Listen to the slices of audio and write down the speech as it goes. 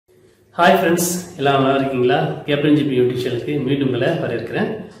Hi friends, எல்லாம் நல்லா இருக்கீங்களா? கேப்டன் ஜிபி யூடியூப் சேனலுக்கு மீண்டும் உங்களை வரவேற்கிறேன்.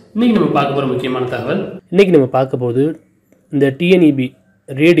 இன்னைக்கு நம்ம பார்க்க போற முக்கியமான தகவல். இன்னைக்கு நம்ம பார்க்க போது இந்த TNEB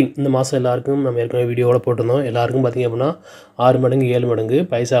ரீடிங் இந்த மாசம் எல்லாருக்கும் நம்ம ஏற்கனவே வீடியோவோட போட்டுருந்தோம். எல்லாருக்கும் பாத்தீங்க அப்படினா 6 மடங்கு 7 மடங்கு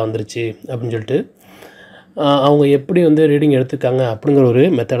பைசா வந்துருச்சு அப்படினு சொல்லிட்டு அவங்க எப்படி வந்து ரீடிங் எடுத்துக்காங்க அப்படிங்கற ஒரு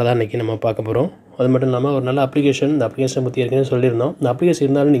மெத்தட தான் இன்னைக்கு நம்ம பார்க்க போறோம். அது மட்டும் இல்லாம ஒரு நல்ல அப்ளிகேஷன், இந்த அப்ளிகேஷன் பத்தி ஏற்கனவே சொல்லிருந்தோம். இந்த அப்ளிகேஷன்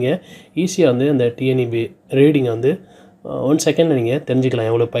இருந்தாலும் நீங்க ஈஸியா வந்து இந்த TNEB ரீடிங் வந்து 1 செகண்ட்ல நீங்க தெரிஞ்சுக்கலாம்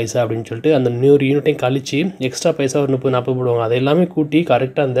எவ்வளவு பைசா அப்படினு சொல்லிட்டு அந்த நியூ யூனிட்டையும் கழிச்சு எக்ஸ்ட்ரா பைசா ஒரு 30 40 போடுவாங்க. அதை எல்லாமே கூட்டி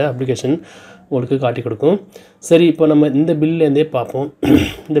கரெக்ட்டா அந்த அப்ளிகேஷன் உங்களுக்கு காட்டி கொடுக்கும். சரி, இப்போ நம்ம இந்த பில்ல இருந்தே பாப்போம்.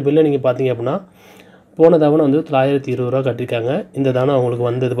 இந்த பில்ல நீங்க பாத்தீங்க அப்படினா போன தவணை வந்து 920 ரூபாய் கட்டிருக்காங்க. இந்த தவணை உங்களுக்கு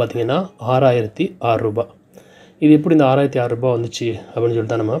வந்தது பாத்தீங்கன்னா 6006 ரூபாய். இது எப்படி இந்த 6006 ரூபாய் வந்துச்சு அப்படினு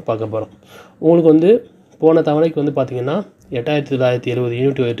சொல்லிட்டு நம்ம பார்க்க போறோம். உங்களுக்கு வந்து போன தவணைக்கு வந்து பாத்தீங்கன்னா 8970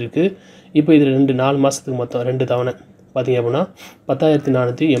 யூனிட் இருக்கு. இப்போ இது 4 மாசத்துக்கு மொத்தம் 2 தவணை பாத்தீங்க அப்படினா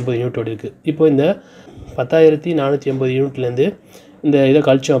 10480 யூனிட் இருக்கு. இப்போ இந்த 10480 யூனிட்ல இருந்து இந்த இத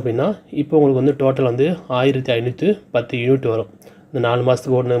கழிச்சோம் அப்படினா இப்போ உங்களுக்கு வந்து டோட்டல் வந்து 1510 யூனிட் வரும். இந்த 4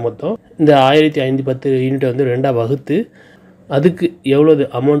 மாசத்துக்கு ஓடுனது மொத்தம் இந்த 1510 யூனிட் வந்து ரெண்டா வகுத்து அதுக்கு எவ்வளவு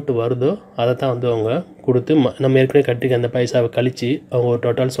அமௌண்ட் வருதோ அத தான் வந்து அவங்க கொடுத்து நம்ம ஏற்கனவே கட்டிக்க அந்த பைசாவை கழிச்சு அவங்க ஒரு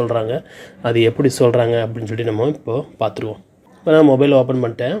டோட்டல் சொல்றாங்க. அது எப்படி சொல்றாங்க அப்படினு சொல்லி நம்ம இப்போ பாத்துருவோம். இப்போ நான் மொபைல் ஓபன்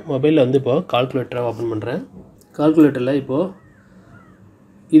பண்ணிட்டேன். மொபைல்ல வந்து இப்போ கால்குலேட்டரை ஓபன் பண்றேன். கால்குலேட்டர்ல இப்போ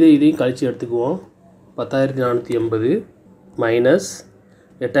இதையும் கழிச்சு எடுத்துக்குவோம். 10480 minus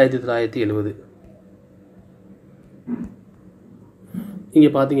 8970. இங்க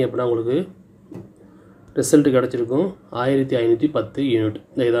பாத்தீங்க அப்படினா உங்களுக்கு ரிசல்ட் கிடைச்சிருக்கும் 1510 யூனிட்.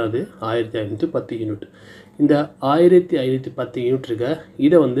 இதான் அது 1510 யூனிட். இந்த 1510 யூனிட் இருக்க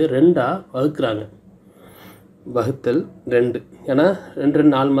இத வந்து ரெண்டா வகுக்குறாங்க. வகுத்தல் 2. ஏனா 2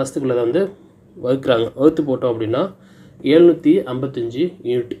 4 மாசத்துக்குள்ள வந்து வகுக்குறாங்க. வகுத்து போட்டோம் அப்படினா 755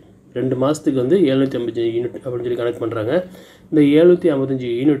 யூனிட். 2 மாசத்துக்கு வந்து 755 யூனிட் அப்படினு சொல்லி கனெக்ட் பண்றாங்க. இந்த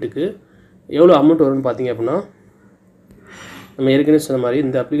 755 யூனிட்டுக்கு எவ்வளவு அமௌண்ட் வரும்னு பாத்தீங்க அப்படினா நம்ம ஏற்கனவே சொன்ன மாதிரி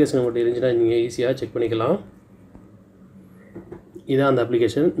இந்த அப்ளிகேஷன் உங்ககிட்ட இருந்துச்சுனா நீங்க ஈஸியா செக் பண்ணிக்கலாம். இதான் அந்த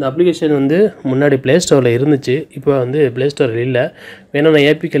அப்ளிகேஷன். இந்த அப்ளிகேஷன் வந்து முன்னாடி Play Storeல இருந்துச்சு. இப்போ வந்து Play Storeல இல்ல. வேணா நான்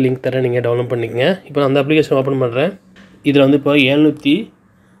APK லிங்க் தரேன், நீங்க டவுன்லோட் பண்ணிக்கங்க. இப்போ அந்த அப்ளிகேஷன் ஓபன் பண்றேன். இதுல வந்து இப்போ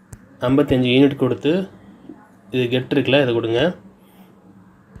 755 யூனிட் கொடுத்து இது கெட் இருக்குல, இத கொடுங்க.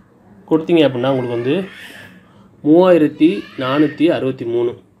 கொடுத்தீங்க அப்படினா உங்களுக்கு வந்து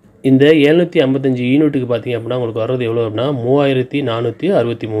 3463. இந்த 755 யூனிட்டுக்கு பாத்தீங்க அப்படினா உங்களுக்கு வரது எவ்வளவு அப்படினா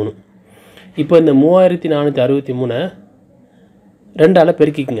 3463. இப்போ இந்த 3463 ரெண்டால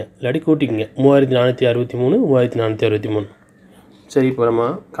பெருக்கிக்கங்க, இல்லடி கூட்டிக்கங்க. 3463 3463. சரி, இப்போ நம்ம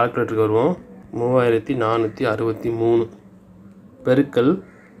கால்குலேட்டருக்கு வருவோம். 3463 பெருக்கல்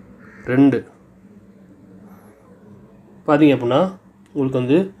 2 பாத்தீங்க அப்படினா உங்களுக்கு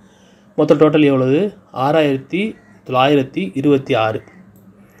வந்து மொத்த டோட்டல் எவ்வளவு 6926.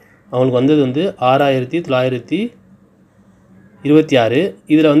 அவங்களுக்கு வந்தது வந்து 6926.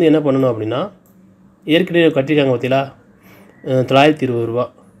 இதுல வந்து என்ன பண்ணனும் அப்படினா ஏற்கனவே கட்டிருக்காங்க பாத்தீங்களா 920 ரூபாய்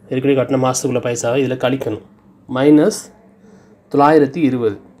ஏற்கனவே கட்டின மாசத்துக்குள்ள பைசாவை இதுல கழிக்கணும். மைனஸ்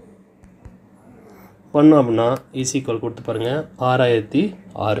 920 பண்ணோம் அப்படினா இஸ் ஈக்குவல் கொடுத்து பாருங்க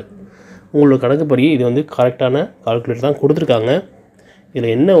 6006. உங்களோட கணக்குப்படி இது வந்து கரெக்ட்டான கால்குலேட்டர் தான் கொடுத்திருக்காங்க. இதுல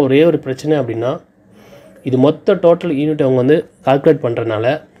என்ன ஒரே ஒரு பிரச்சனை அப்படினா இது மொத்த டோட்டல் யூனிட் அவங்க வந்து கால்குலேட் பண்றனால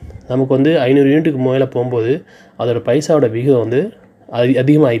நமக்கு வந்து 500 யூனிட்டுக்கு மேல போயும்போது அதோட பைசாவோட விகிதம் வந்து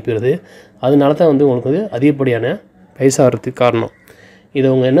அதிகமாகி போயிருது. அதனால தான் வந்து உங்களுக்கு வந்து அதிகப்படியான பைசா வரதுக்கு காரணம். இத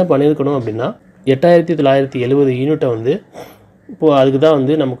அவங்க என்ன பண்ணிருக்கணும் அப்படினா 8970 யூனிட்டை வந்து இப்போ அதுக்கு தான்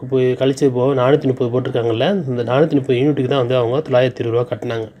வந்து நமக்கு போய் கழிச்சு போ 430 போட்டுருக்காங்கல்ல, இந்த 430 யூனிட்டுக்கு தான் வந்து அவங்க 920 ரூபாய்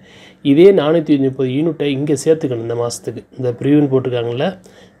கட்டினாங்க. இதே 430 யூனிட்டை இங்க சேர்த்துக்கணும். இந்த மாசத்துக்கு இந்த ப்ரீவியூ போட்டுருக்காங்கல்ல,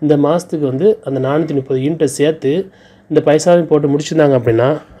 இந்த மாசத்துக்கு வந்து அந்த 430 யூனிட்டை சேர்த்து இந்த பைசாவை போட்டு முடிச்சிருந்தாங்க அப்படினா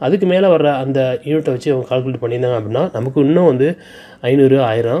அதுக்கு மேல வர அந்த யூனிட்டை வச்சு அவங்க கால்குலேட் பண்ணிருந்தாங்க அப்படினா நமக்கு இன்னும் வந்து 500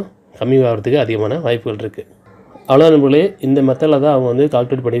 1000 கம்மி ஆகிறதுக்கு அதிகமான வாய்ப்புகள் இருக்கு. அவ்வளவுதான் நண்பர்களே, இந்த மெத்தட்ல தான் அவங்க வந்து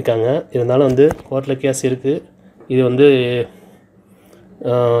கால்குலேட் பண்ணிருக்காங்க. இருந்தாலும் வந்து கோர்ட்ல கேஸ் இருக்கு. இது வந்து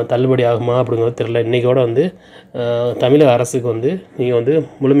தள்ளுபடி ஆகுமா அப்படிங்கிறது தெரியல. இன்னைக்கோட வந்து தமிழக அரசுக்கு வந்து நீங்க வந்து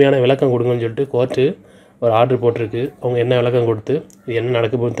முழுமையான விளக்கம் கொடுங்கன்னு சொல்லிட்டு கோர்ட் ஒரு ஆர்டர் போட்டுருக்கு. அவங்க என்ன விளக்கம் கொடுத்து இது என்ன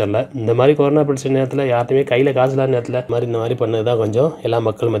நடக்க போகுதுன்னு தெரியல. இந்த மாதிரி கொரோனா பிரச்சனை நேரத்துல யார்ட்டயுமே கையில காசு இல்லாத நேரத்துல இந்த மாதிரி பண்ணது தான் கொஞ்சம் எல்லா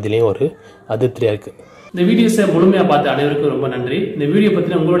மக்கள் மத்தியிலயும் ஒரு அதிருப்தியா இருக்கு. இந்த வீடியோஸை முழுமையா பார்த்த அனைவருக்கும் ரொம்ப நன்றி. இந்த வீடியோ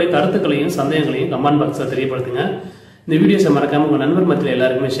பத்தின உங்களுடைய கருத்துக்களையும் சந்தேகங்களையும் கமெண்ட் பாக்ஸ்ல தெரியப்படுத்துங்க. இந்த வீடியோஸை மறக்காம உங்க நண்பர் மத்தியில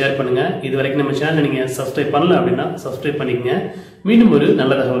எல்லாருக்குமே ஷேர் பண்ணுங்க. இது வரைக்கும் நம்ம சேனலை நீங்க சப்ஸ்கிரைப் பண்ணல அப்படின்னா சப்ஸ்கிரைப் பண்ணிக்கங்க. மீண்டும் ஒரு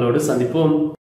நல்ல தகவலோடு சந்திப்போம்.